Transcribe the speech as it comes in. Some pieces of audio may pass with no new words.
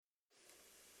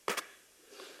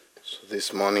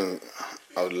This morning,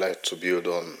 I would like to build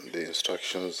on the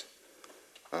instructions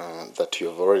that you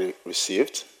have already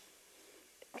received.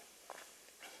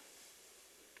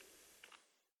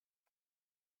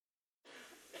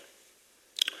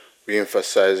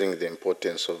 Re-emphasizing the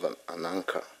importance of an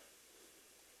anchor.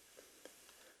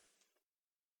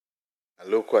 I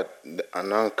look at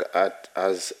an anchor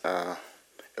as a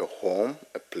home,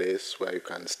 a place where you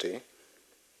can stay.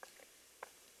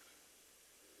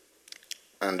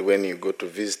 And when you go to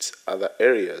visit other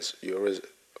areas, you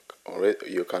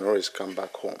can always come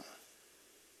back home.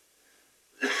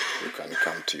 You can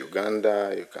come to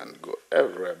Uganda, you can go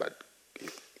everywhere, but you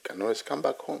can always come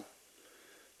back home.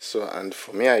 So, and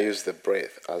for me, I use the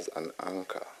breath as an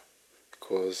anchor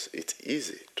because it's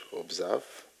easy to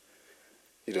observe.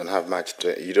 You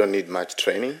don't need much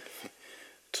training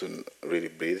to really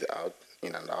breathe out,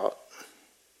 in and out.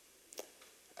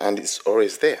 And it's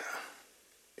always there.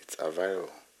 It's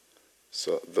available.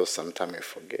 So, though sometimes I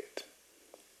forget.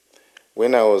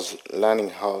 When I was learning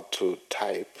how to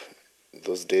type,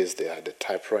 those days they had a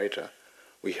typewriter,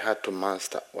 we had to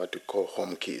master what we call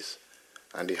home keys.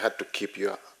 And you had to keep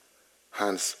your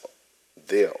hands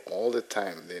there all the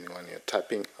time. Then when you're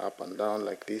tapping up and down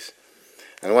like this,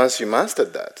 and once you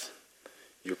mastered that,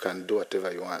 you can do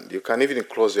whatever you want. You can even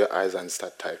close your eyes and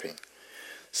start typing.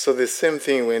 So the same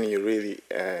thing when you really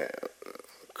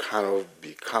kind of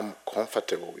become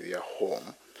comfortable with your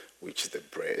home, which is the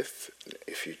breath,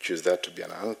 if you choose that to be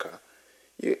an anchor,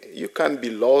 you can be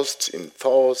lost in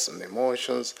thoughts and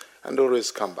emotions and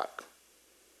always come back.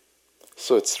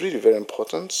 So it's really very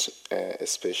important,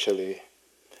 especially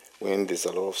when there's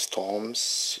a lot of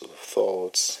storms,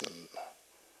 thoughts,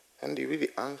 and you're really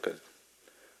anchored.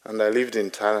 And I lived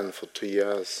in Thailand for 2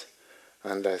 years,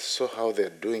 and I saw how they're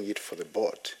doing it for the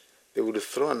boat. They would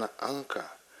throw an anchor,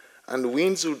 and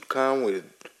winds would come, would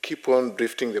keep on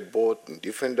drifting the boat in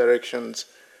different directions,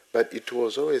 but it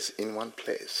was always in one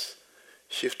place,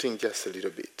 shifting just a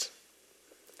little bit.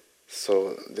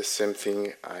 So the same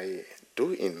thing I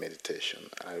do in meditation.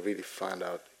 I really find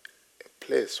out a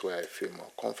place where I feel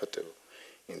more comfortable,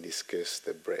 in this case,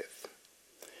 the breath.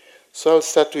 So I'll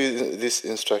start with this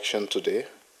instruction today,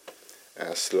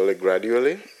 slowly,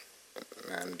 gradually,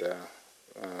 and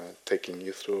taking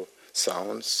you through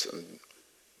sounds and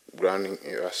grounding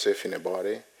yourself in a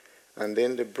body, and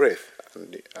then the breath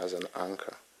as an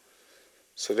anchor.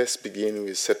 So let's begin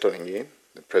with settling in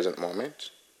the present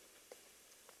moment.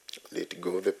 Let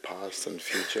go of the past and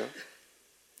future.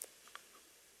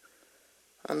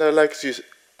 And I like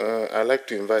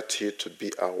to invite you to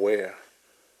be aware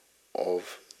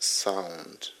of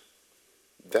sound.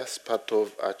 That's part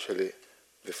of actually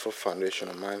the fourth foundation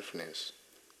of mindfulness.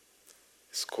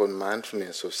 It's called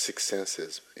mindfulness of 6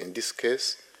 senses. In this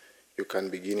case, you can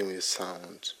begin with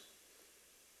sound.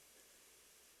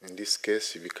 In this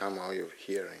case, you become aware of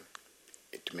hearing.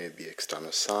 It may be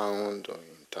external sound or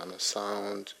internal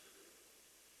sound.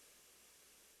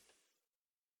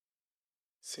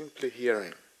 Simply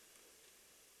hearing.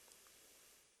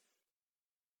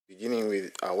 Beginning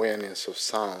with awareness of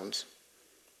sound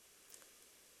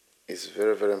is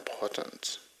very, very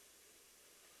important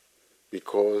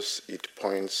because it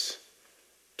points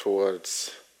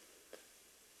towards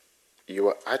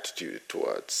your attitude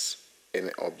towards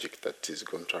any object that is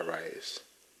going to arise.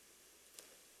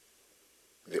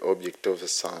 The object of the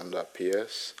sound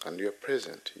appears and you are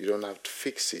present. You don't have to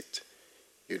fix it.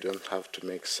 You don't have to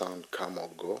make sound come or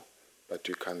go, but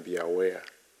you can be aware.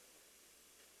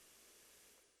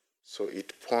 So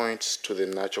it points to the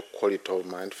natural quality of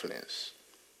mindfulness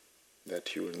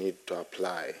that you will need to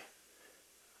apply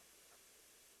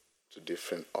to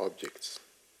different objects.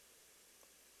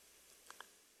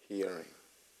 Hearing.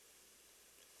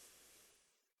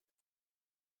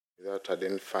 Without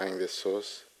identifying the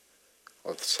source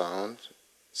of the sound,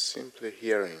 simply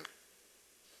hearing.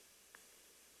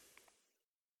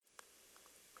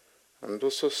 And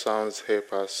also sounds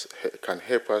can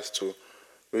help us to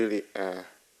really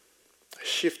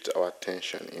shift our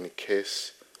attention in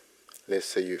case, let's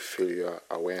say you feel your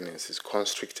awareness is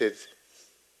constricted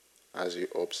as you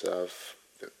observe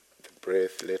the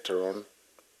breath later on.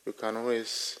 You can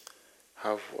always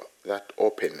have that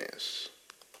openness,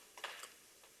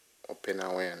 open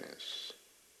awareness,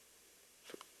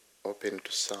 open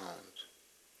to sound.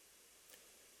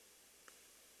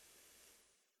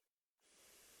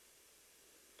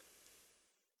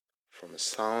 From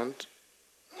sound,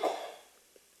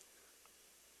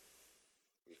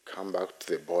 we come back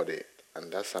to the body,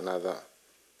 and that's another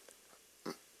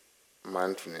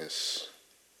mindfulness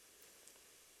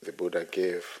the Buddha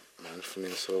gave,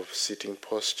 mindfulness of sitting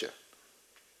posture.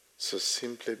 So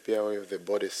simply be aware of the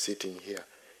body sitting here.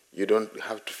 You don't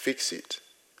have to fix it.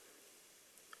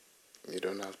 You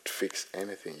don't have to fix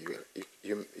anything.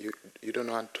 You don't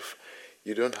want to.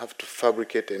 You don't have to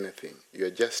fabricate anything. You are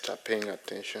just paying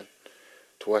attention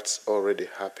to what's already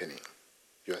happening.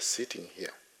 You are sitting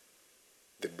here.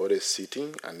 The body is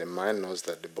sitting, and the mind knows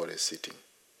that the body is sitting.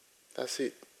 That's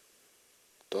it.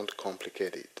 Don't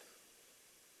complicate it.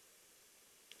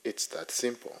 It's that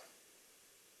simple,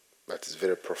 but it's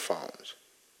very profound.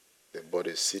 The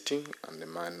body is sitting, and the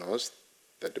mind knows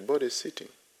that the body is sitting.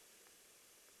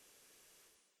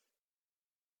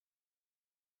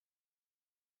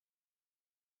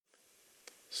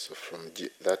 So from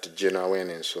that general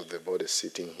awareness of the body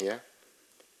sitting here,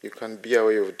 you can be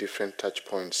aware of different touch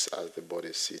points as the body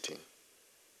is sitting.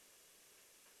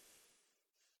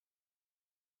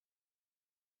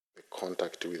 The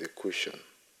contact with the cushion.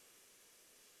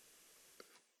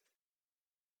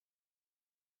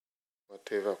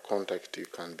 Whatever contact you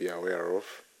can be aware of,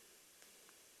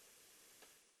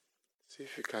 see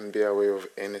if you can be aware of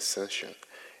any sensation,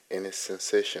 any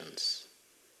sensations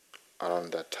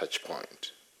around that touch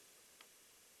point.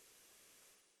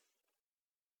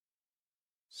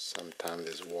 Sometimes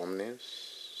there's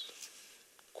warmness,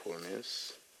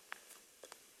 coolness,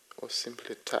 or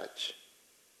simply touch.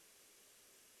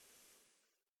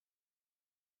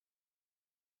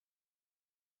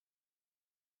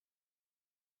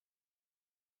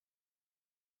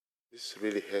 This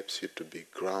really helps you to be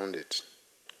grounded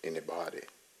in the body.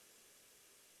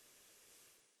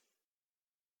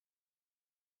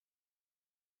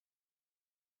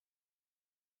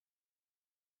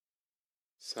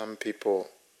 Some people,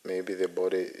 maybe the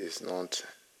body is not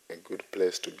a good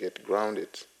place to get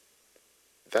grounded.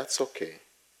 That's okay.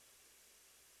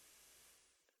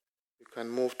 You can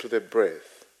move to the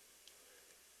breath.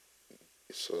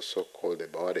 It's also called the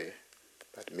body,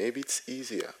 but maybe it's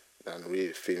easier than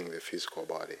really feeling the physical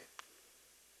body.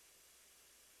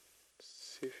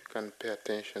 See if you can pay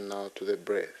attention now to the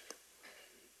breath.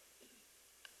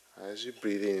 As you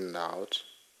breathe in and out,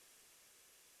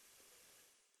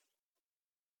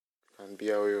 you can be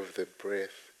aware of the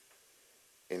breath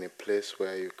in a place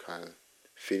where you can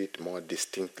feel it more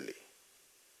distinctly.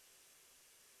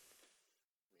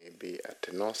 Maybe at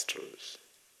the nostrils,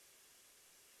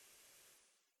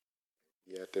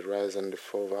 maybe at the rise and the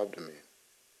fall of abdomen.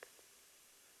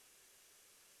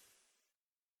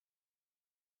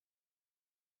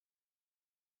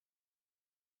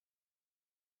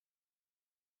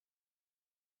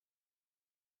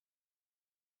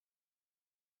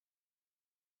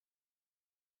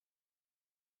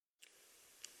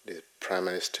 The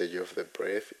primary stage of the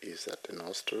breath is at the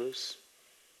nostrils.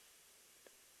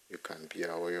 You can be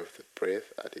aware of the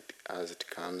breath as it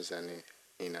comes in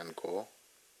and go,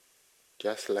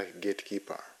 just like a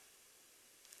gatekeeper,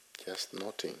 just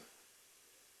noting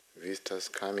visitors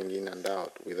coming in and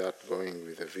out without going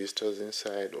with the visitors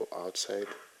inside or outside.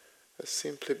 Just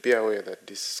simply be aware that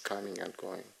this is coming and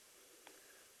going.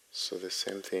 So the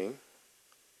same thing,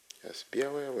 just be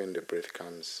aware when the breath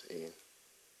comes in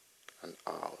and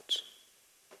out.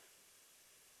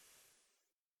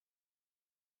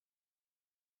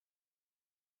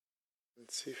 And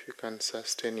see if you can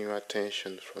sustain your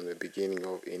attention from the beginning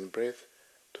of in-breath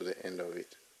to the end of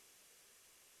it.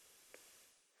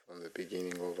 From the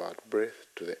beginning of out-breath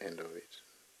to the end of it.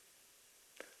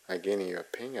 Again, you are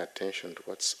paying attention to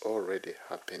what's already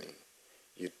happening.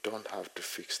 You don't have to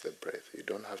fix the breath. You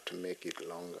don't have to make it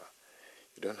longer.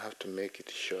 You don't have to make it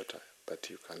shorter,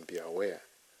 but you can be aware.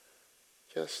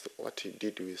 Just what you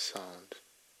did with sound.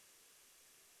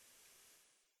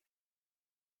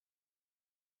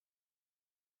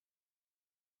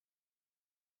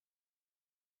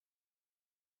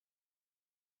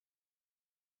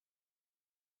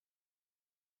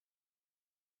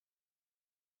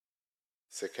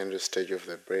 Secondary stage of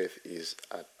the breath is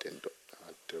at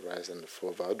the rise and the fall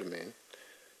of abdomen.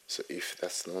 So if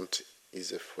that's not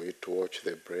easy for you to watch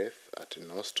the breath at the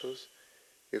nostrils,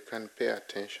 you can pay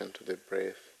attention to the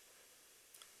breath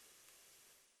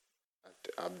at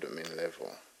the abdomen level,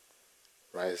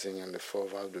 rising and the fall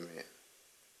of abdomen.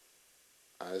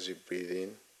 As you breathe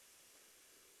in,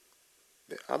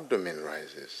 the abdomen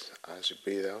rises. As you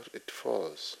breathe out, it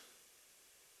falls.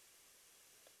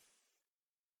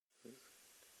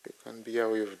 You can be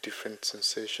aware of different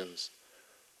sensations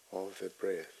of the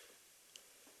breath.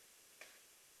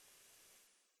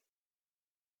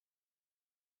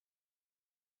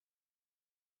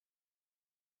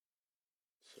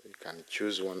 So you can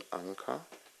choose one anchor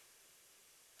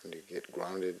and you get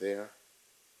grounded there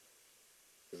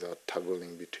without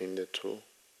toggling between the two.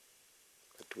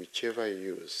 But whichever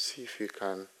you use, see if you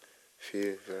can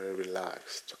feel very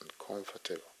relaxed and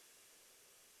comfortable.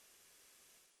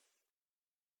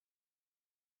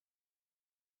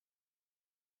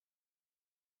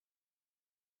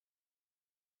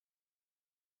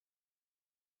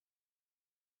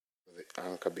 The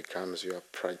anchor becomes your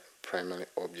primary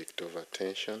object of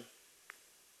attention,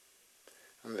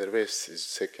 and the rest is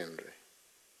secondary.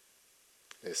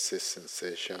 Let's say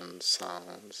sensations,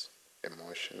 sounds,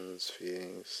 emotions,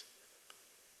 feelings,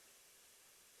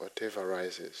 whatever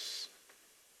arises.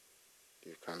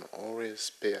 You can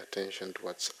always pay attention to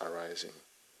what's arising.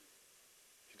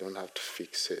 You don't have to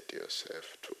fixate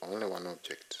yourself to only one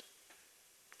object.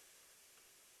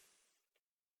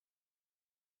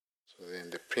 So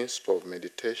then the principle of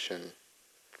meditation,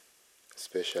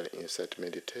 especially insight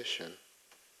meditation,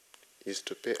 is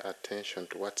to pay attention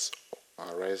to what's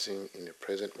arising in the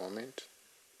present moment,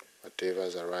 whatever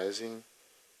is arising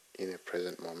in the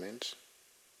present moment,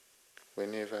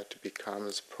 whenever it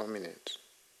becomes prominent.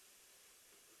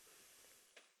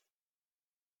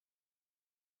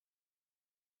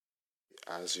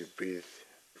 As you breathe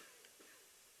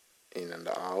in and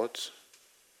out,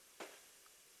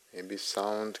 maybe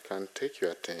sound can take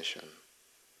your attention.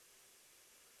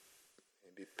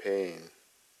 Maybe pain,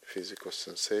 physical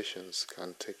sensations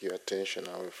can take your attention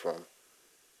away from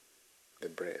the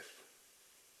breath.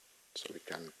 So we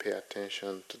can pay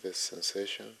attention to the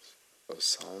sensations of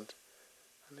sound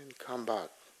and then come back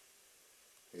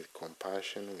with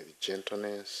compassion, with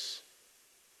gentleness,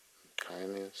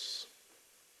 kindness.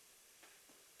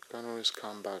 You can always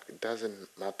come back. It doesn't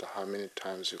matter how many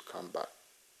times you come back.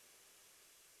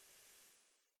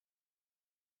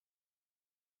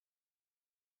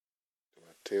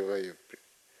 Whatever you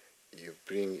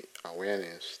bring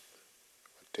awareness,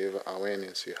 whatever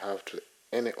awareness you have to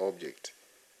any object,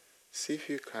 see if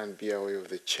you can be aware of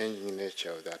the changing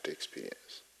nature of that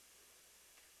experience.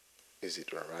 Is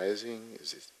it arising?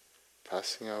 Is it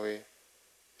passing away?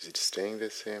 Is it staying the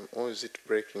same? Or is it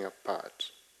breaking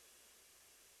apart?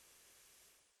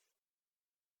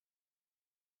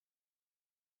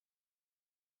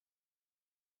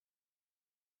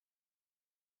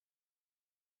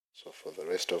 So for the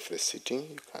rest of the sitting,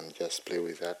 you can just play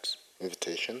with that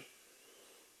invitation.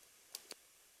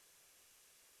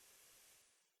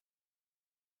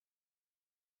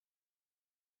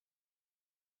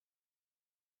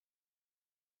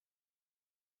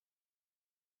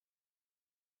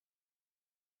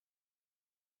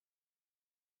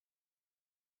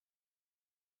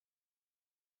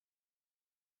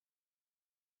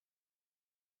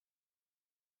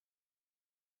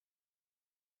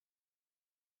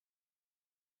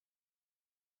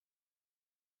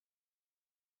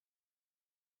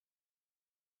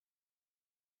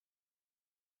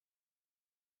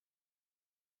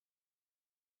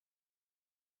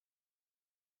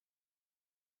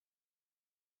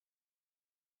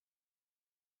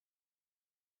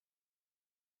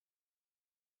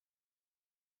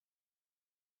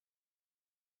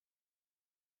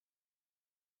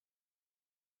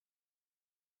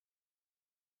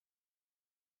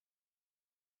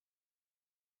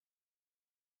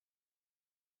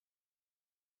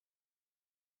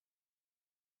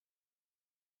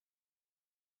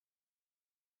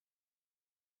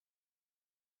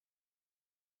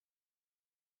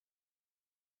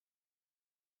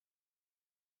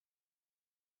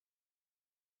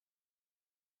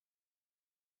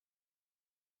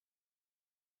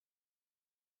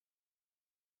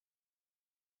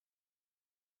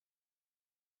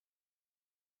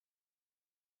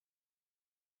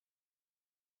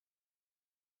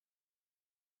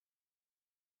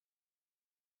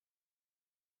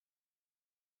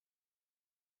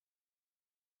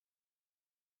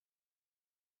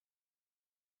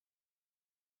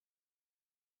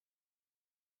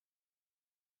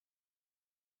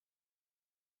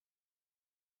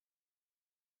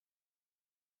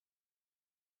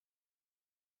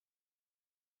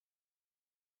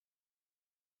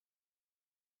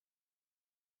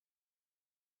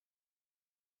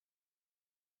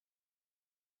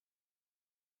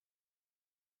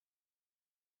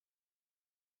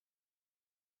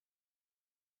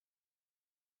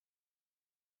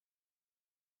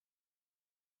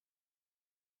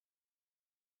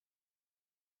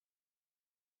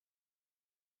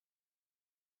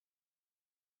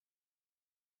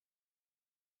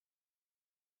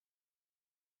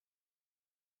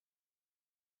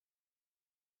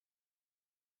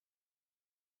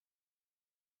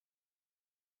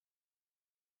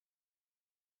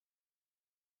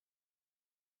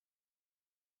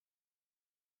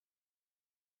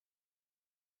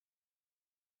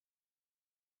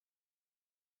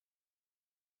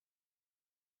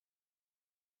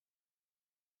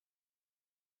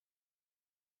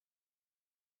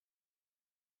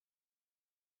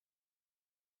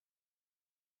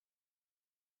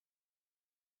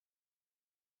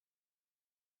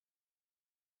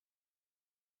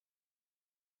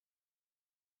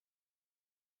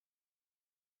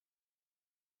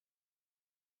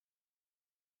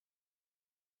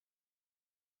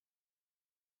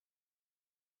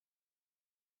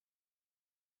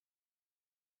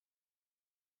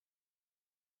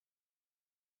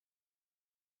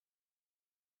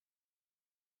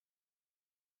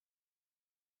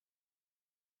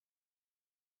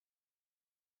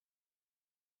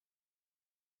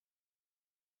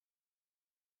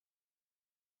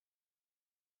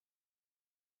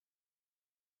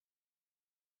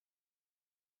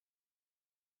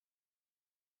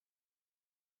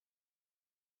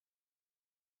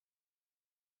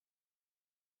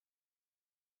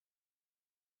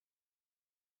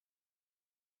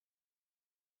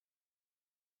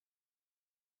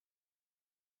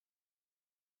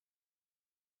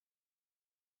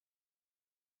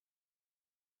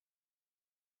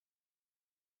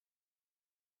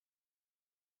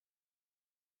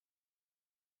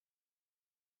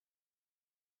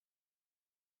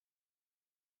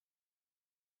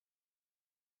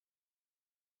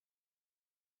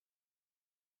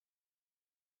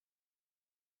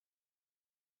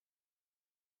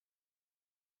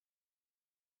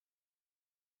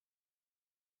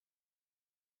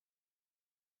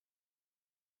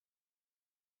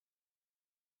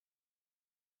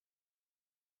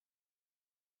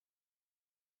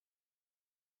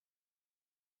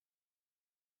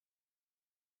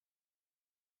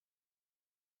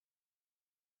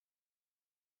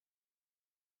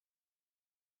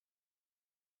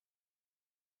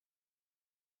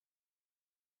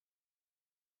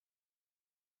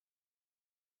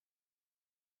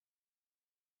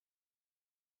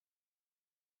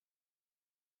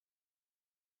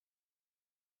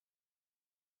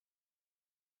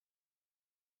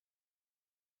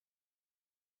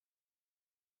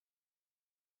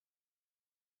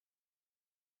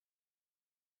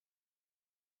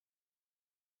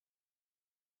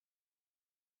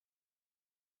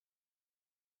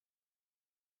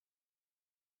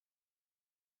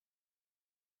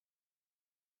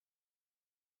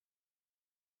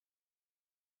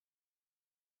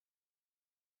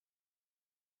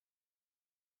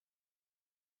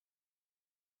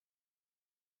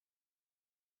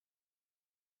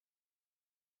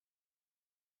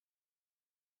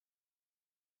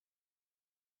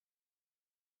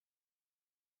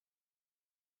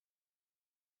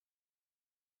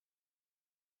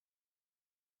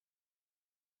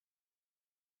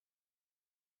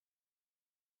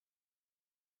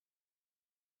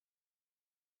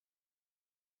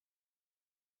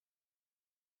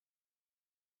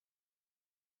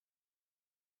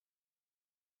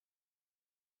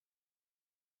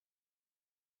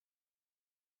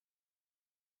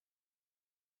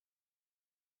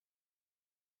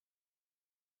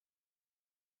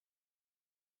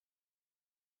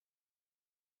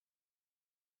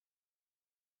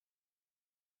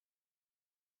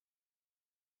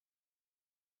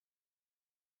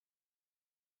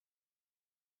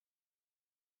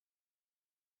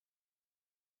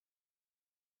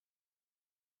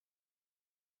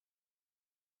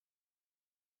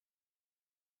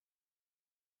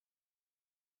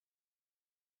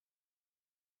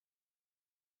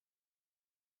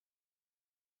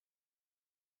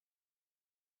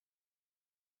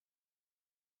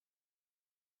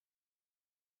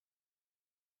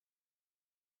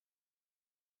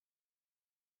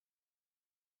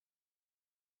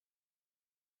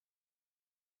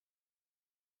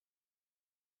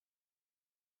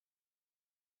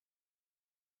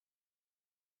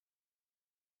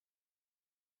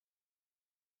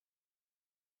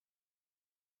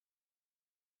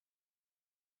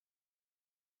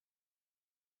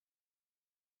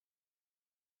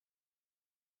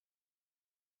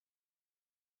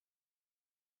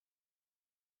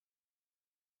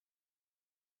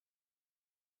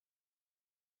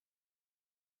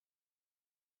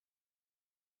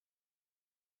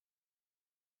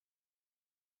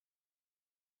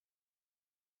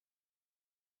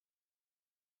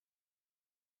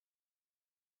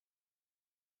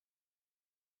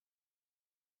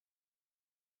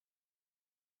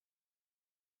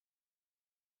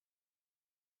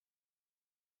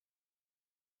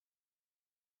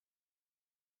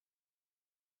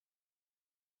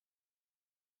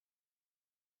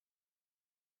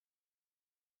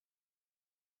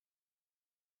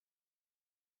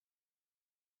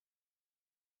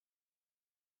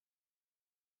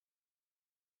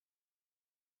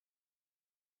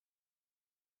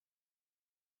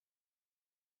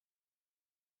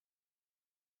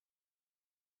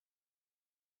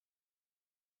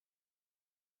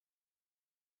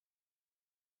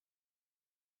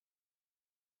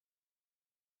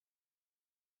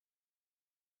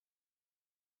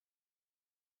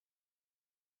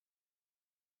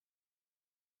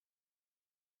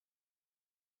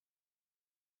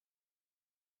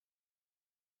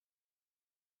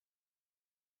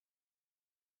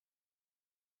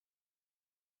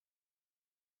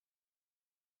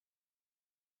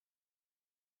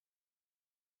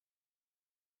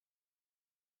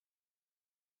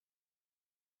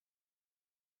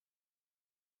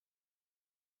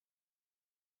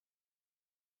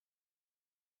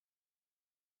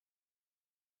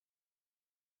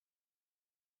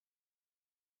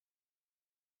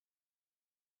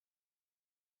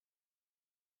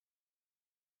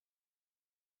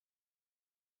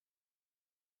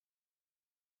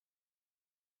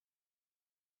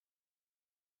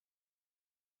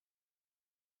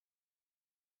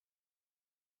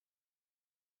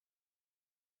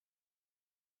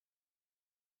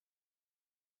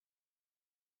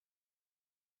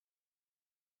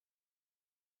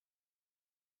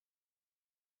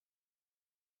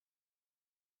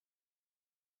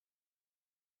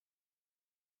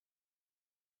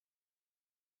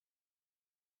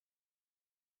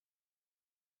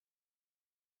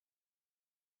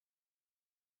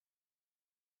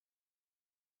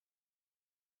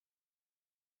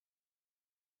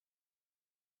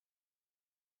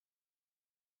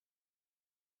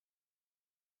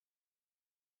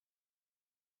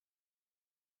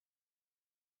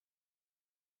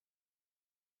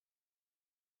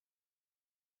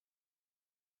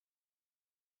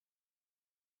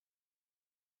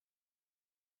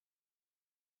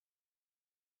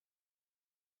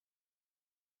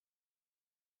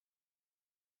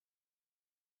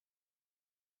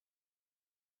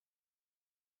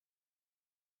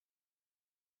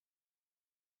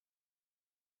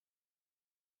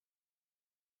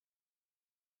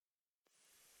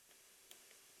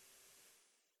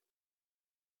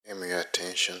 Aim your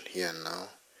attention here and now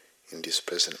in these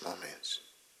present moments.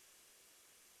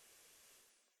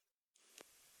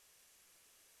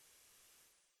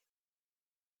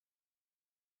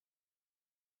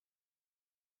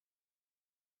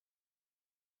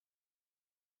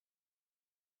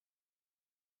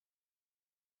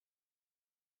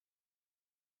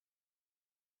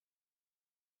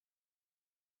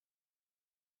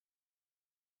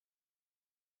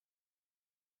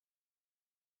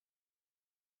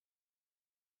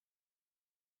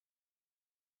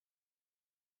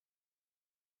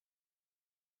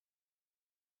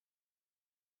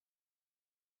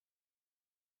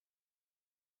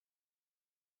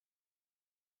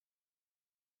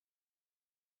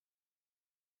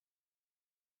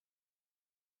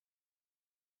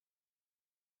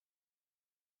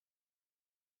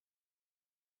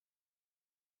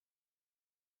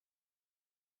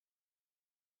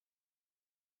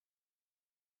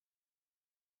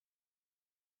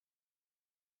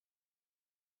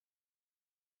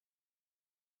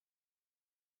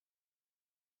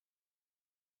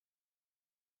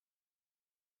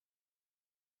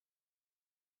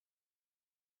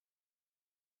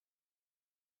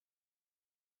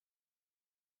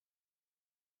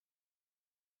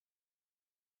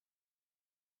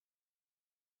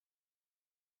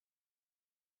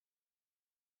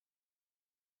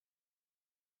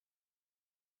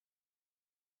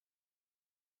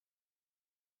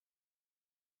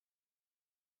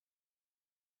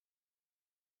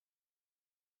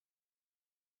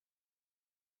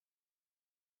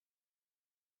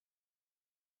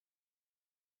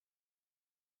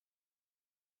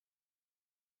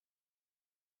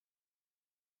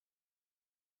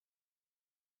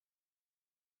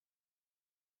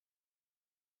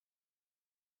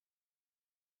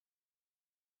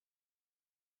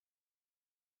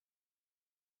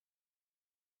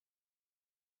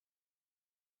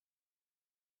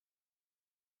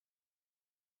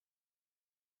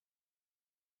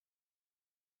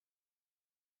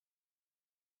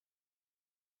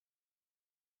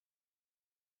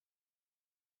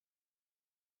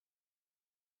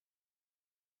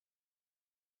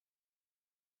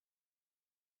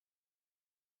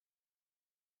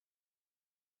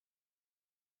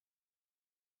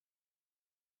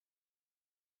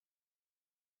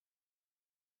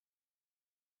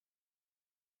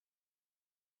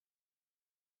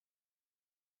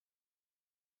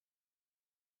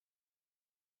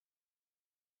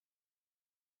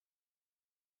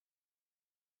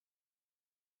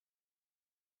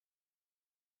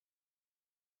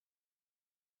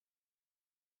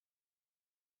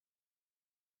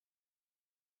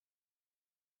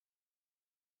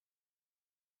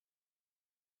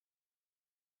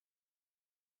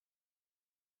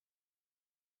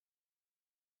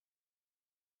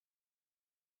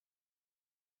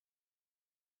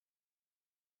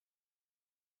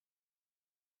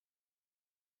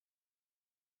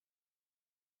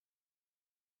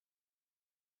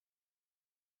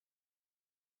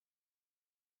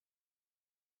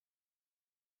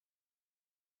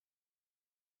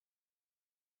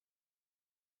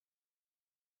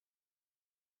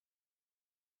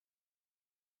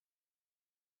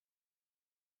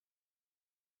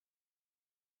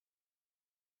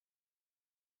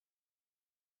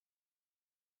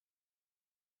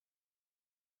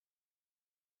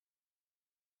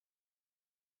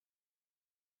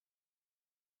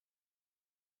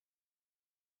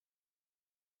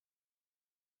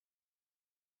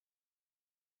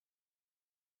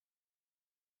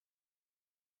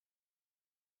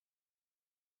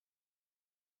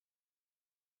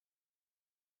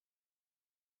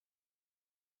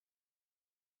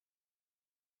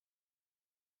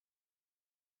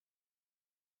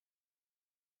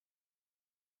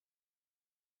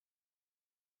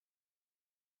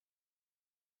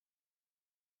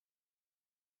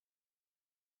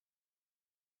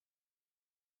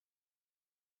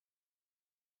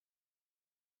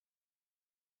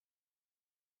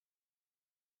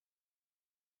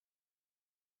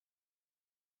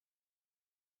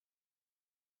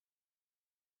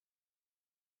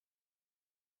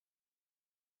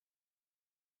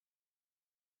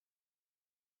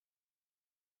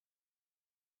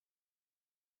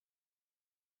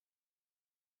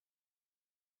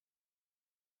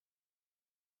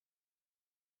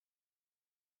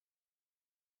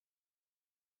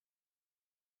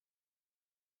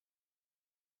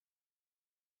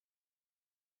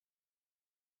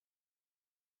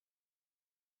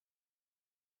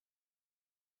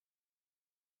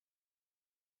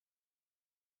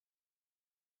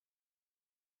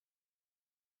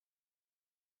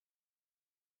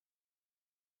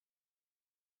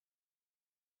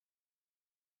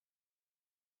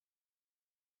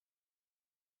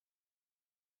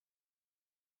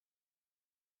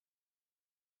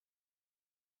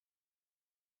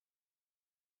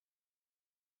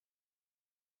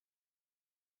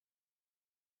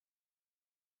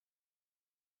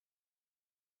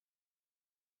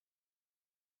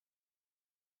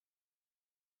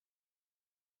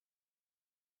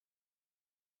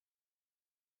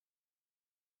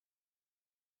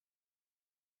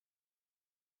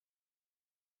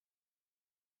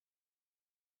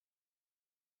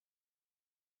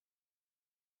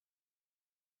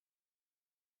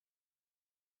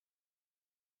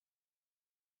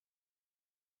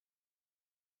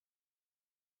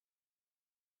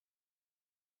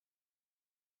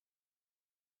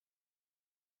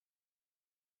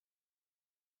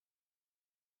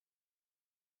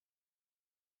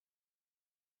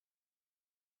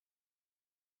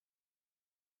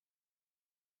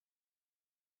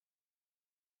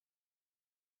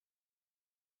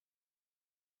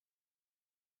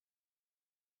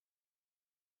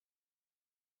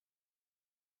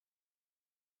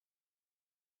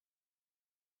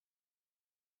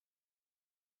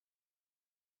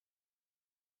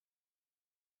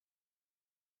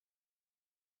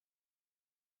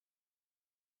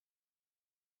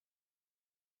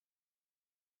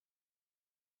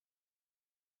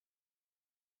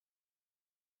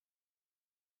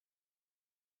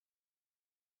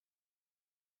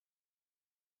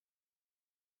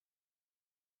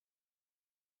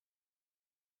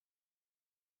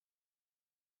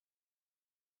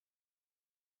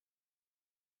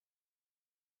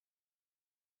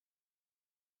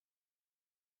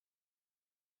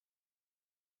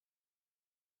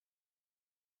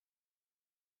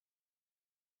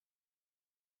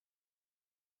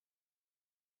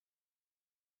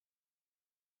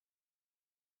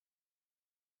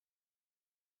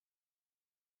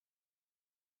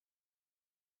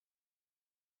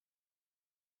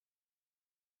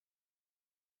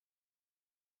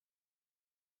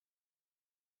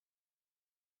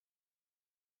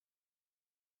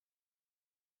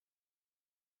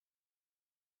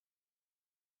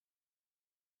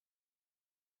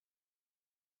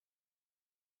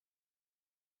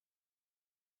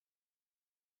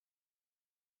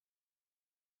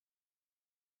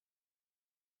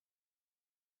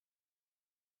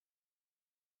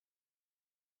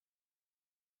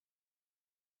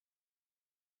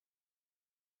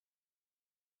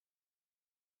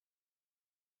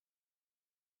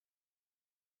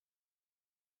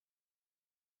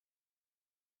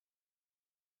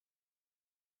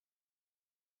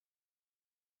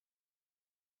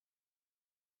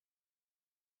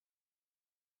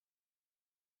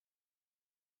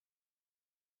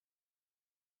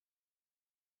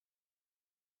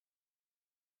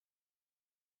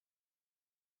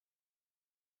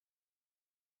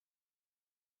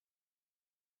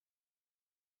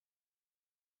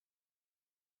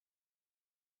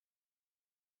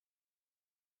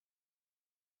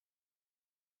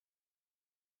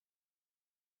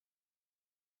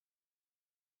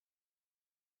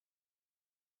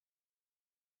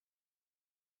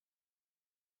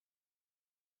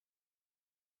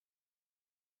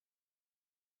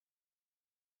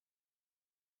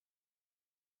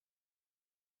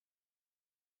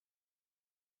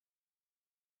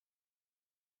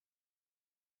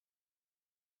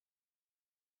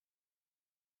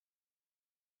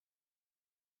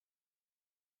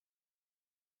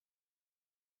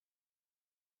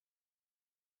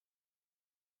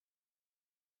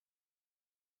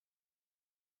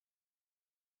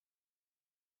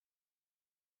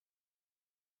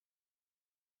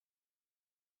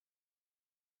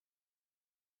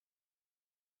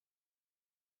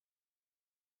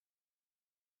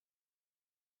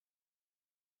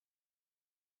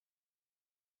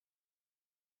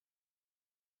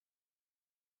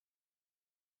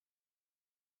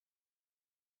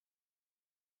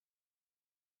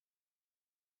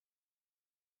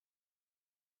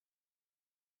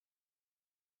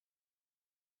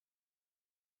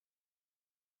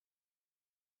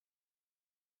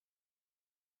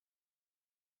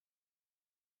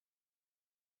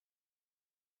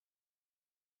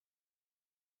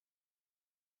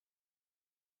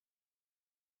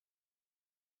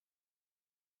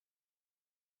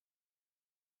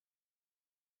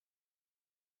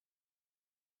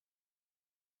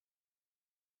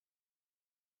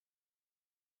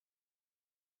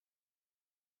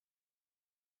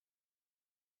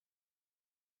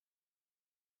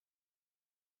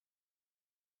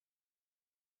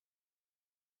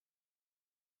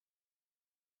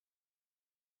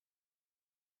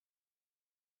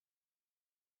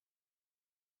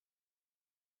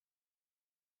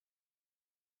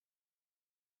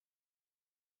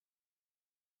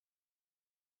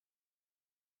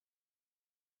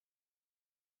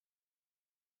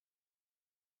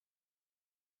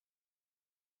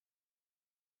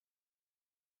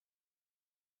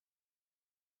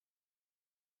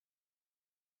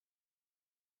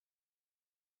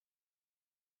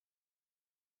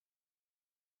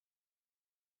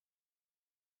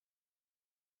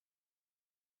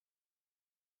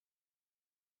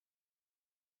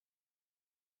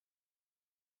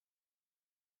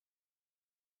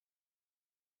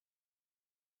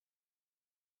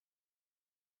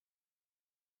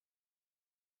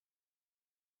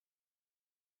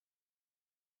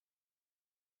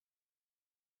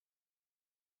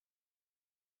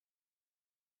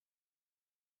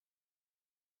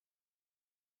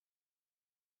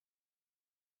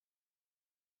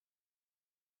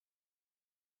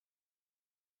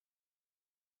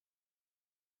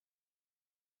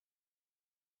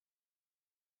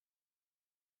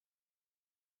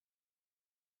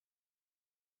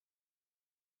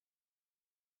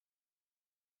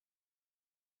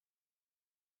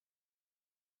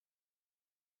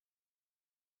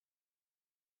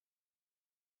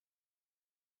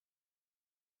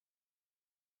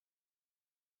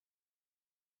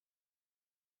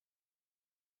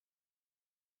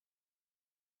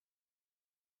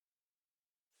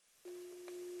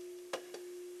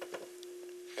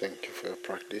 Thank you for your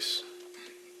practice.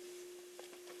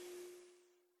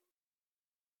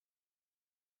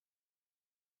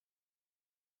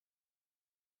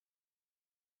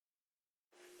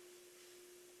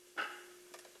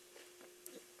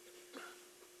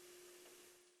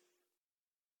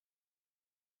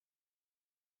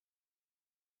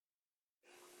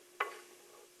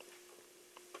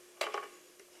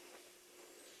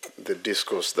 The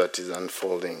discourse that is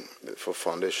unfolding for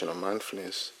foundational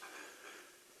mindfulness,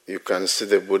 you can see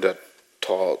the Buddha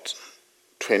taught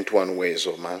 21 ways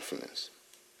of mindfulness.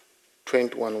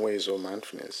 21 ways of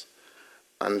mindfulness.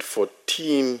 And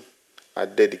 14 are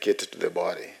dedicated to the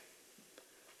body.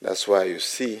 That's why you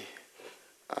see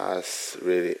us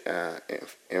really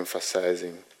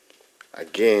emphasizing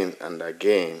again and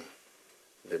again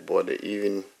the body,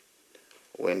 even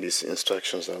when these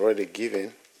instructions are already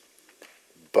given.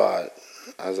 But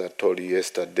as I told you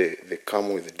yesterday, they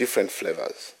come with different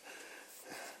flavors.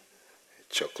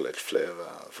 Chocolate flavor,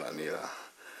 vanilla.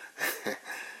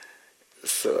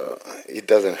 So it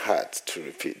doesn't hurt to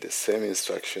repeat the same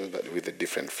instructions but with a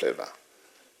different flavor.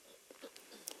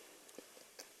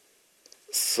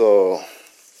 So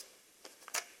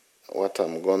what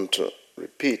I'm going to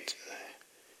repeat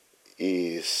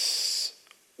is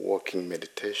walking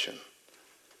meditation.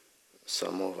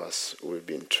 Some of us, we've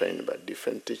been trained by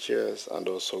different teachers, and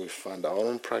also we found our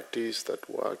own practice that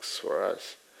works for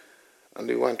us. And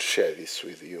we want to share this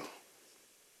with you.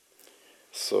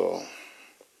 So,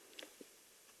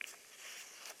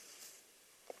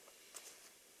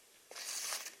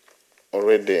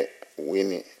 already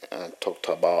Winnie talked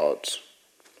about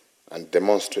and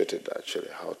demonstrated actually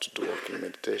how to do walking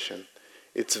meditation.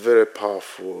 It's a very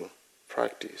powerful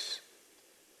practice.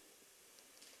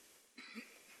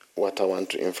 What I want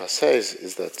to emphasize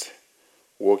is that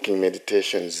walking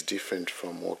meditation is different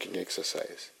from walking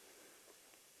exercise.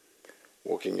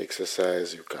 Walking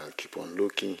exercise, you can keep on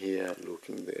looking here,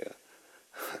 looking there.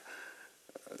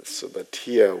 But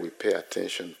here we pay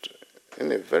attention to,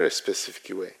 in a very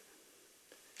specific way.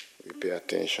 We pay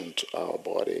attention to our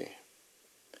body.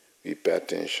 We pay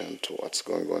attention to what's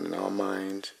going on in our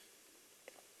mind.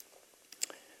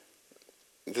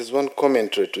 There's one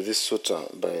commentary to this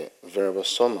sutta by Venerable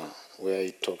Soma where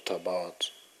he talked about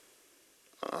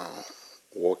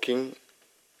walking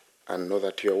and know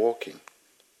that you are walking.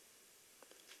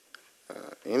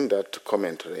 In that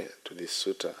commentary to this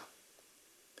sutta,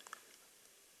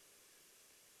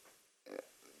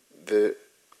 the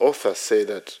author said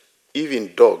that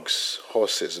even dogs,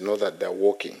 horses know that they're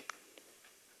walking.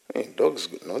 Dogs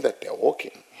know that they're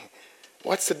walking.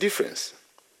 What's the difference?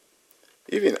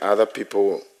 Even other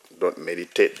people don't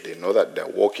meditate, they know that they're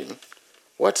walking.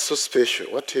 What's so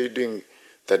special? What are you doing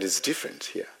that is different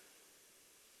here?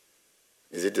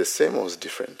 Is it the same or is it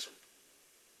different?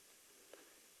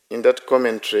 In that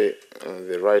commentary,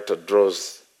 the writer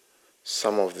draws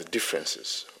some of the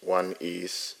differences. One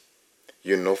is,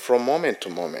 you know from moment to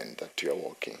moment that you are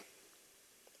walking.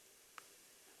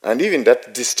 And even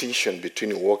that distinction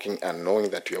between walking and knowing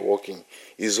that you are walking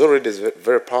is already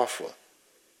very powerful.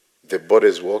 The body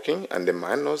is walking and the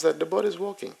mind knows that the body is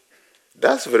walking.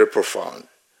 That's very profound.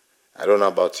 I don't know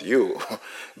about you,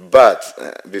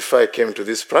 but before I came to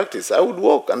this practice, I would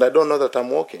walk and I don't know that I'm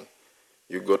walking.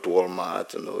 You go to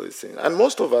Walmart and all these things. And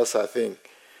most of us, I think,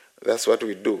 that's what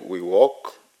we do. We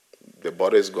walk, the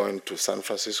body is going to San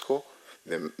Francisco,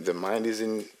 the mind is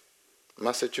in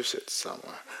Massachusetts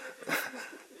somewhere.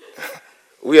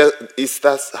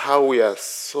 That's how we are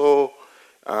so,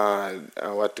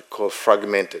 what they call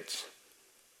fragmented.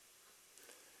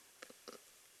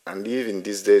 And even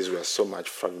these days we are so much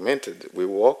fragmented. We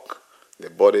walk, the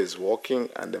body is walking,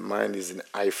 and the mind is in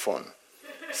iPhone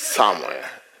somewhere.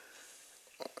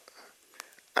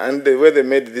 And the way they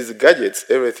made these gadgets,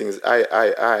 everything is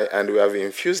I, and we have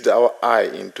infused our I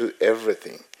into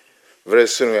everything. Very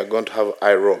soon we are going to have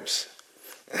eye robes.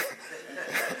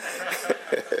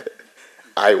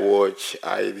 I watch,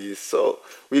 I this. So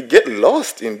we get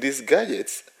lost in these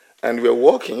gadgets, and we are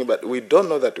walking, but we don't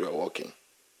know that we are walking.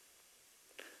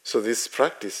 So this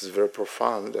practice is very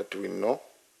profound that we know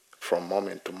from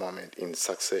moment to moment in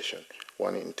succession,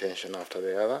 one intention after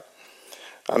the other.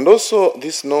 And also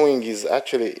this knowing is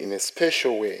actually in a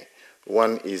special way.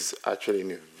 One is actually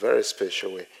in a very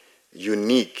special way,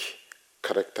 unique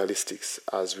characteristics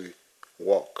as we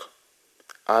walk.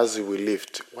 As we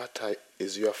lift, what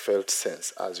is your felt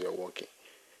sense as you are walking?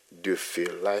 Do you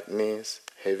feel lightness,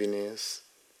 heaviness?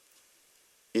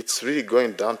 It's really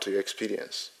going down to your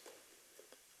experience.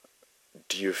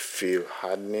 Do you feel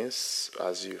hardness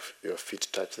as your feet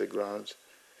touch the ground?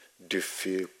 Do you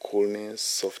feel coolness,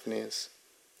 softness?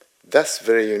 That's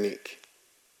very unique.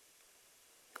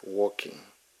 walking.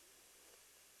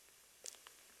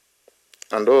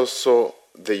 And also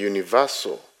the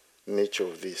universal nature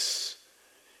of this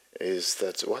is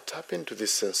that what happened to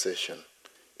this sensation?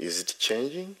 Is it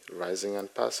changing, rising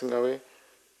and passing away?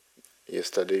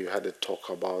 Yesterday you had a talk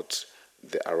about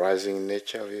the arising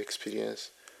nature of your experience,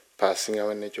 passing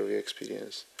away nature of your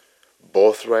experience,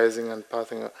 both rising and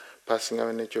passing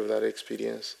away nature of that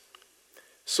experience.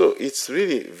 So it's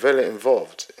really very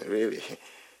involved, really.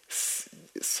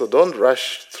 So don't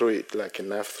rush through it like a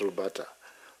knife through butter.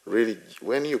 Really,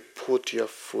 when you put your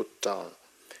foot down,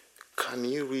 can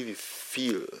you really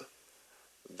feel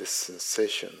the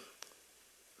sensation?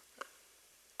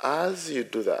 As you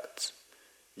do that,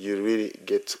 you really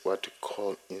get what you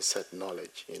call insight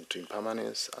knowledge into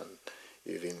impermanence and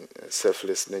even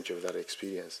selfless nature of that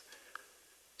experience.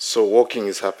 So walking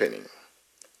is happening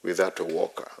without a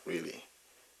walker, really.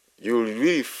 You'll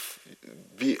really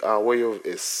be aware of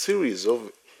a series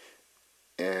of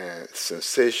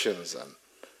sensations,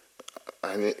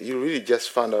 and you really just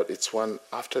find out it's one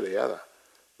after the other.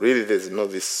 Really, there's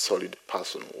not this solid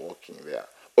person walking there.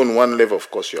 On one level, of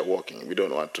course, you're walking. We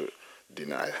don't want to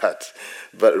deny that.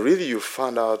 But really, you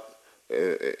find out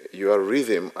your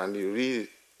rhythm, and you really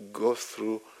go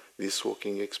through this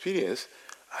walking experience,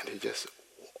 and you just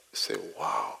say,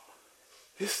 wow,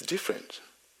 this is different,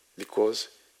 because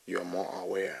you are more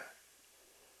aware.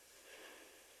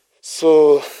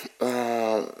 So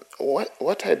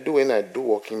what I do when I do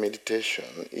walking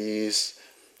meditation is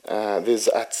there's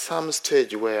at some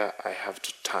stage where I have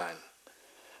to turn.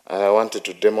 And I wanted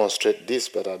to demonstrate this,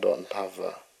 but I don't have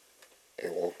a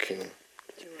walking.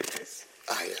 Yeah,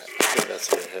 I think that's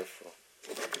very helpful.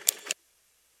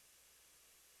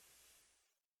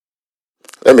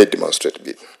 Let me demonstrate a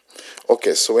bit.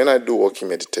 Okay, so when I do walking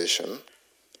meditation,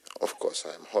 of course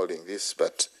I'm holding this,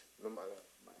 but normally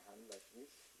my hand like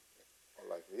this or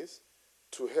like this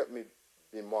to help me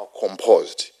be more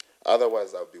composed.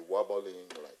 Otherwise I'll be wobbling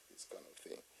like this kind of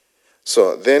thing.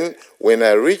 So then when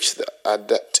I reach at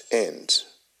that end,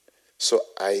 so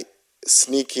I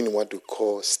sneak in what we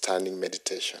call standing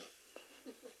meditation.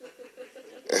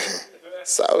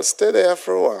 So I'll stay there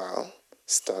for a while,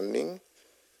 standing.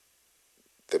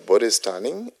 The body is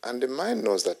standing, and the mind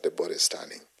knows that the body is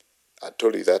standing. I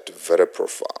told you that very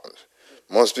profound.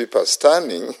 Most people are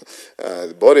standing.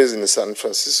 The body is in San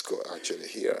Francisco, actually,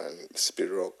 here, in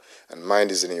Spirit Rock, and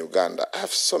mind is in Uganda. I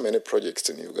have so many projects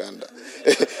in Uganda.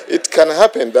 It can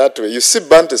happen that way. You see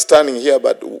Bhante standing here,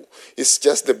 but it's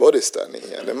just the body standing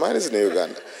here. The mind is in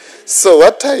Uganda. So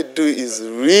what I do is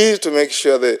really to make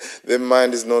sure that the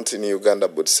mind is not in Uganda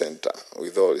Buddha Center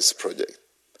with all its projects.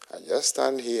 I just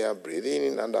stand here, breathing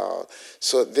in and out.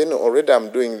 So then already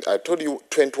I'm doing, I told you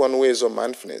 21 ways of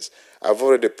mindfulness. I've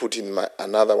already put in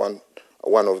another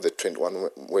one of the 21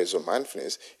 ways of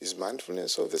mindfulness is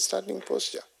mindfulness of the standing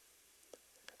posture.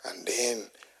 And then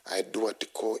I do what they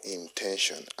call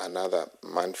intention, another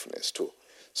mindfulness too.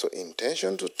 So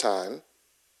intention to turn,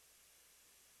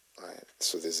 right?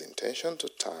 So there's intention to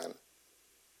turn,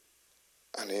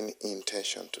 and then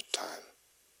intention to turn,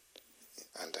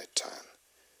 and I turn.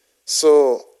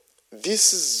 So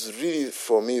this is really,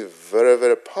 for me, very,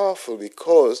 very powerful,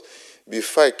 because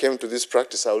before I came to this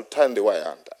practice, I would turn the way I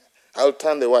want. I'll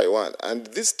turn the way I want. And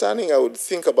this turning, I would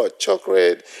think about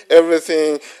chocolate,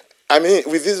 everything. I mean,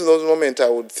 with those moments, I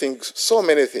would think so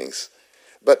many things.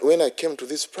 But when I came to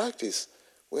this practice,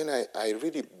 when I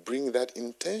really bring that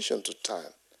intention to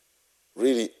turn,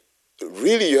 really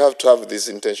you have to have this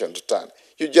intention to turn.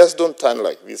 You just don't turn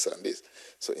like this and this.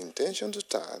 So intention to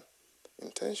turn.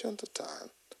 Intention to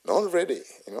turn. Not ready,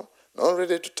 not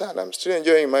ready to turn. I'm still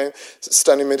enjoying my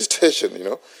standing meditation,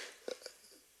 Yeah,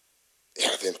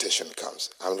 the intention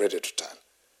comes. I'm ready to turn.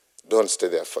 Don't stay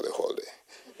there for the whole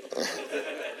day.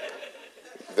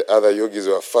 The other yogis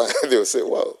were fine. They will say,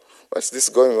 wow, what's this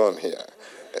going on here?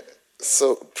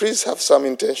 So please have some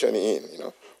intention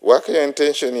in, Work your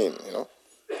intention in,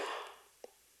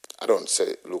 I don't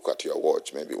say look at your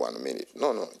watch, maybe 1 minute.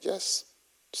 No, just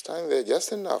stand there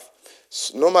just enough.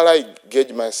 So normally I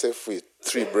gauge myself with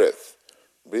 3 breaths.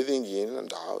 Breathing in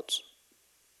and out.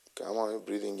 Come on,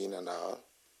 breathing in and out.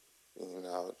 In and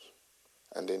out.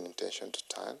 And then intention to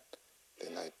turn.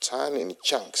 Then I turn in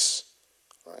chunks.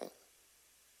 Right?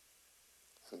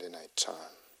 And then I turn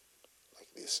like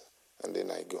this. And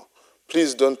then I go.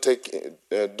 Please don't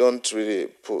really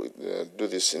do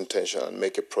this intention and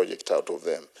make a project out of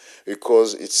them,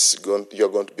 because you're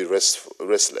going to be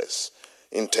restless.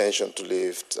 Intention to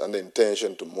lift and the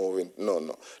intention to move.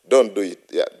 No, don't do it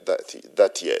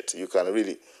that yet. You can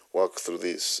really work through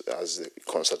this as the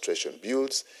concentration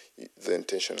builds. The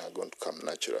intention are going to come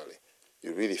naturally.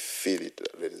 You really feel it,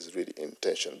 that there is really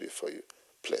intention before you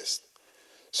place.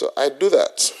 So I do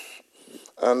that.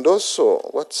 And also,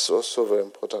 what's also very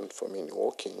important for me in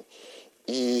walking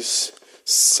is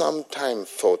sometimes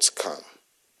thoughts come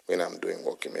when I'm doing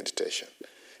walking meditation.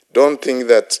 Don't think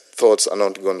that thoughts are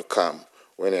not going to come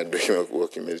when you're doing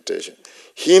walking meditation.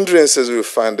 Hindrances will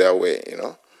find their way,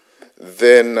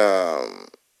 Then,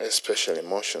 especially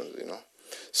emotions,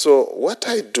 So what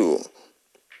I do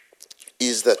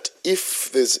is that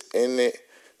if there's any,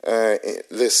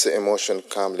 let's say emotion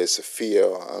comes, let's say fear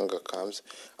or anger comes,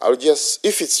 I'll just,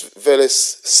 if it's very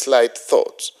slight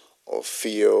thoughts of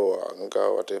fear or anger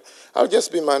or whatever, I'll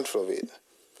just be mindful of it.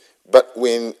 But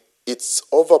when it's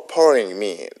overpowering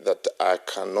me that I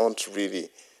cannot really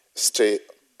stay,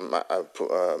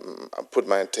 put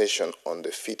my attention on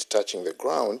the feet touching the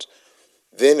ground,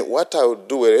 then what I would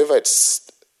do, wherever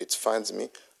it finds me,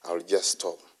 I'll just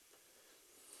stop.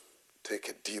 Take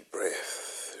a deep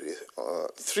breath,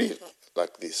 three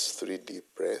like this, 3 deep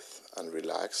breaths, and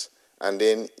relax. And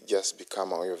then just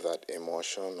become aware of that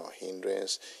emotion or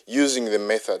hindrance using the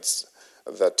methods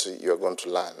that you're going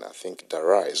to learn. I think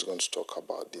Dara is going to talk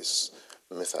about these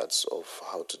methods of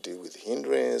how to deal with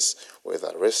hindrance,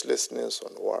 whether restlessness or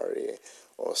worry,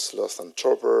 or sloth and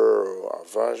torpor, or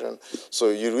aversion. So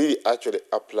you really actually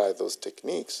apply those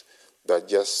techniques that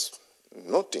just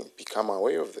noting, become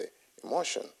aware of the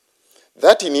emotion.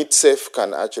 That in itself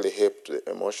can actually help the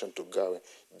emotion to go away.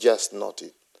 Just note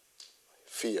it.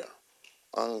 Fear,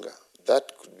 anger,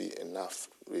 that could be enough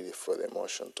really for the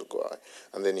emotion to go away.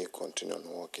 And then you continue on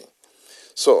walking.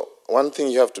 So one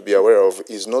thing you have to be aware of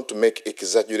is not to make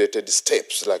exaggerated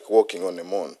steps like walking on the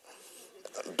moon.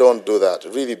 Don't do that.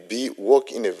 Really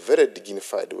walk in a very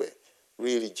dignified way.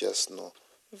 Really just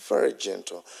very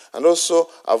gentle. And also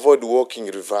avoid walking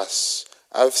reverse.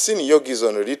 I've seen yogis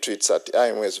on retreats at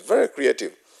IMS, very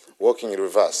creative, walking in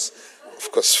reverse, of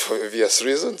course for obvious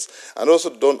reasons. And also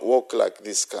don't walk like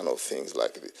this kind of things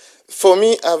like this. For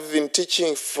me, I've been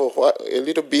teaching for a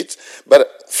little bit,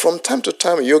 but from time to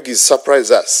time, yogis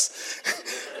surprise us.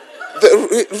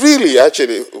 Really,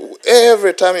 actually,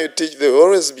 every time you teach, there will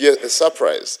always be a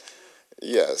surprise.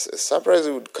 Yes, a surprise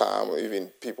would come, even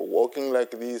people walking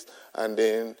like this and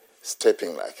then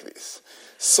stepping like this.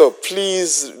 So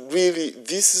please, really,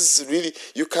 this is really,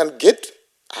 you can get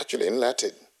actually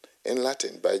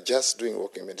enlightened by just doing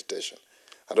walking meditation.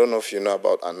 I don't know if you know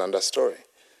about Ananda's story.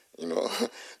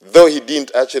 Though he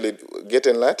didn't actually get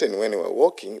enlightened when he was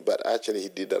walking, but actually he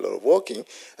did a lot of walking,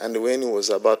 and when he was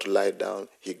about to lie down,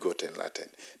 he got enlightened.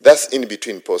 That's in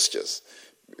between postures,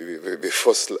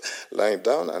 before lying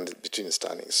down and between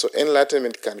standing. So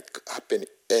enlightenment can happen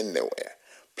anywhere.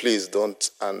 Please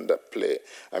don't downplay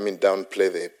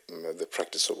the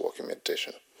practice of walking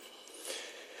meditation.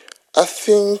 I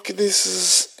think this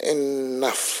is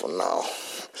enough for now.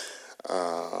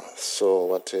 So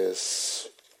what is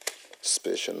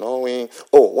spatial knowing?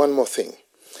 Oh, one more thing.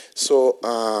 So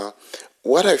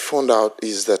what I found out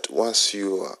is that once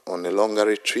you are on a longer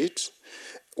retreat,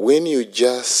 when you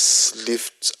just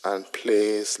lift and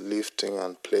place, lifting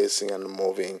and placing and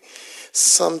moving,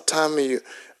 sometimes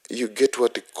you get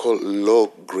what they call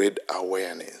low-grade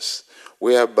awareness,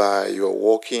 whereby you're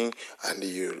walking and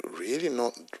you're really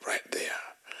not right there.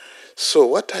 So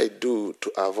what I do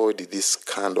to avoid this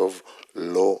kind of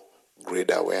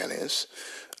low-grade awareness,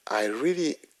 I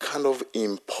really kind of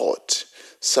import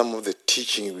some of the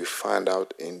teaching we find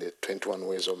out in the 21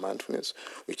 Ways of Mindfulness,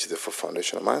 which is the 4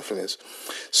 foundation of mindfulness.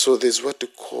 So there's what they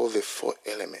call the 4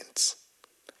 elements,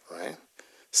 right?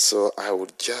 So I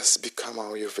would just become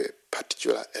aware of a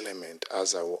particular element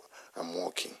as I'm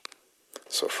walking.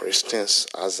 So for instance,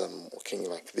 as I'm walking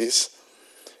like this,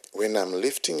 when I'm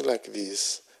lifting like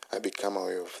this, I become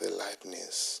aware of the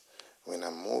lightness. When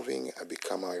I'm moving, I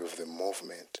become aware of the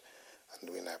movement. And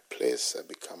when I place, I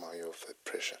become aware of the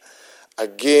pressure.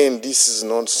 Again, this is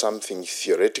not something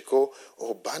theoretical.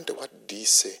 Oh, Bhante, what did he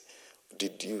say?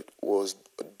 Was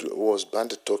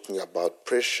Bhante talking about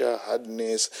pressure,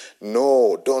 hardness?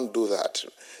 No, don't do that.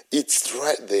 It's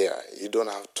right there. You don't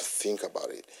have to think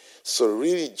about it. So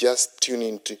really just tune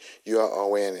into your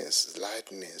awareness,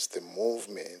 lightness, the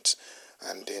movement,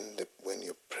 and then when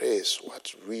you press,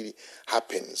 what really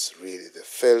happens, really, the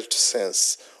felt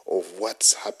sense of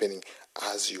what's happening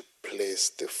as you place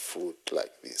the foot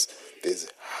like this. There's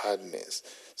hardness,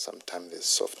 sometimes there's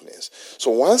softness.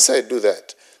 So once I do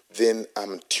that, then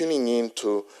I'm tuning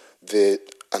into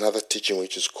another teaching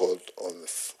which is called on the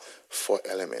 4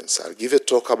 elements. I'll give a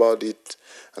talk about it,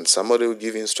 and somebody will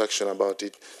give instruction about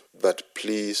it, but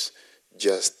please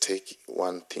just take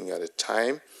one thing at a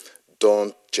time.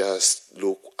 Don't just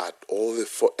look at all the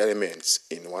 4 elements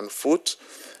in one foot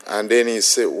and then you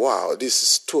say, wow, this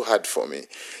is too hard for me.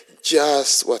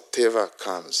 Just whatever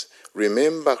comes.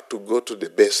 Remember to go to the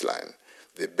baseline.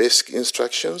 The basic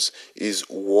instructions is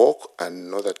walk and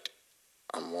know that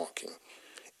I'm walking.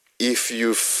 If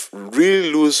you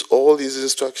really lose all these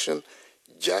instructions,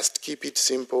 just keep it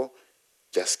simple,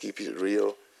 just keep it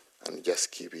real, and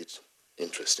just keep it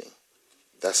interesting.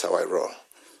 That's how I roll.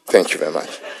 Thank you very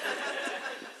much.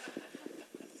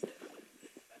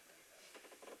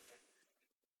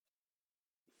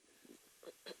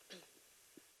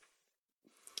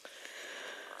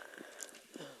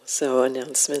 So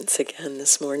announcements again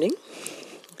this morning.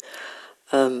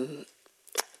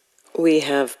 We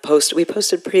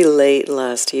posted pretty late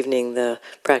last evening the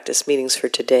practice meetings for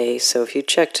today. So if you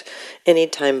checked any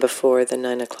time before the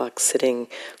 9 o'clock sitting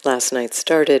last night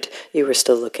started, you were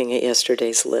still looking at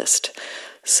yesterday's list.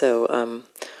 So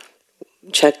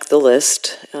check the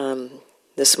list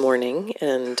this morning,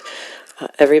 and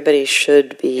everybody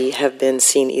should have been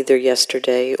seen either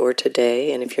yesterday or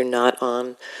today. And if you're not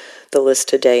on the list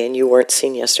today and you weren't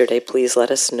seen yesterday, please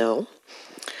let us know.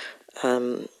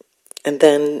 And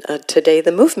then today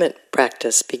the movement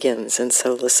practice begins, and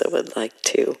so Lissa would like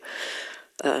to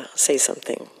say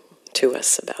something to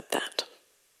us about that.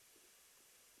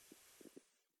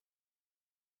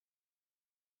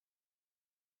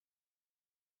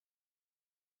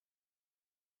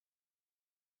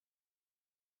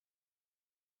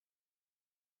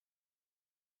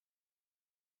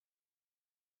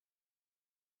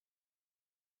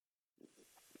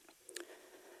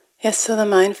 Yes, so the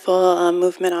mindful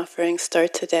movement offerings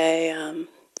start today.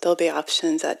 There'll be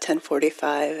options at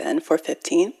 10:45 and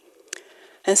 4:15.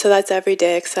 And so that's every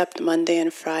day except Monday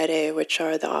and Friday, which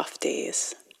are the off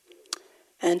days.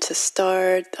 And to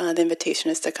start, the invitation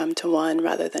is to come to 1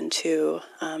 rather than 2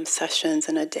 sessions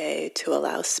in a day to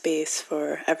allow space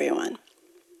for everyone.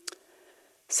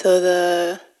 So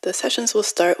the sessions will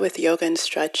start with yoga and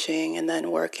stretching and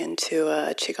then work into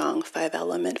a Qigong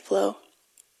 5-element flow.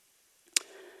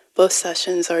 Both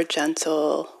sessions are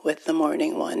gentle, with the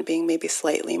morning one being maybe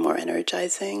slightly more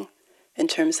energizing in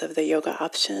terms of the yoga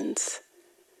options.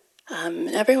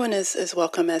 Everyone is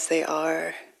welcome as they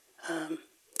are.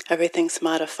 Everything's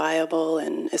modifiable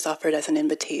and is offered as an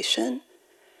invitation.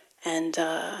 And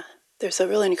there's a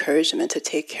real encouragement to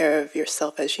take care of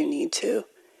yourself as you need to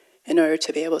in order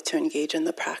to be able to engage in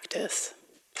the practice.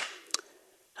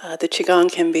 The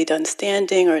Qigong can be done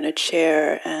standing or in a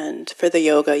chair, and for the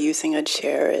yoga, using a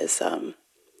chair is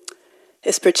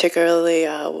particularly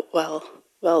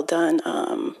well done,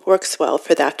 works well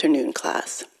for the afternoon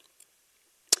class,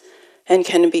 and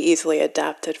can be easily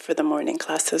adapted for the morning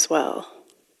class as well.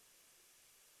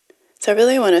 So I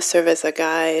really want to serve as a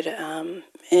guide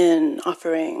in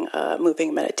offering a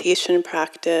moving meditation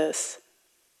practice,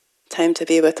 time to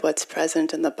be with what's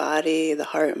present in the body, the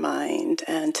heart, mind,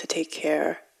 and to take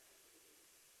care.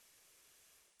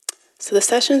 So the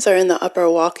sessions are in the upper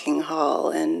walking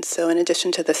hall, and so in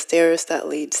addition to the stairs that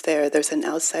leads there, there's an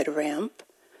outside ramp,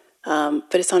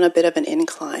 but it's on a bit of an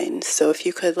incline. So if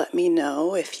you could let me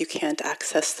know if you can't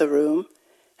access the room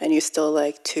and you still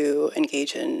like to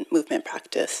engage in movement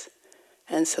practice,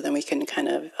 and so then we can kind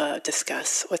of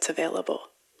discuss what's available.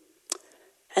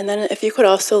 And then if you could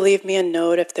also leave me a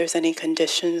note if there's any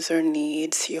conditions or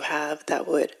needs you have that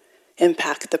would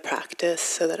impact the practice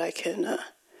so that I can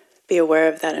be aware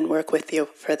of that and work with you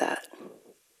for that.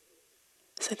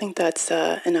 So I think that's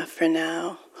enough for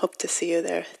now. Hope to see you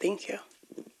there. Thank you.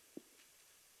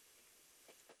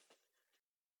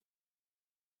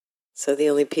 So the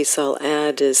only piece I'll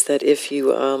add is that if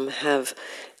you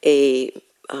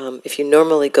if you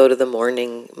normally go to the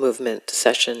morning movement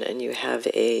session and you have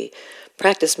a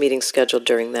practice meeting scheduled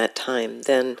during that time,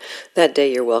 then that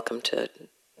day you're welcome to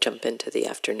jump into the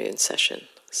afternoon session.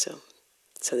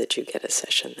 So that you get a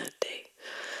session that day.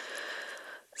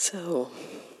 So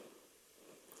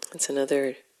it's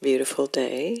another beautiful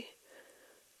day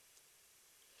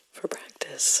for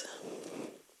practice.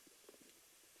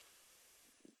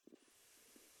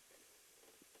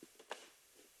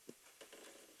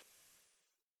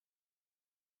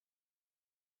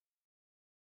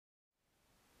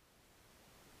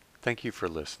 Thank you for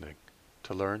listening.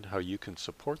 To learn how you can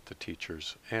support the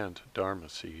teachers and Dharma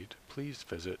Seed, please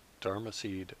visit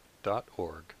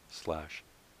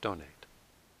dharmaseed.org/donate.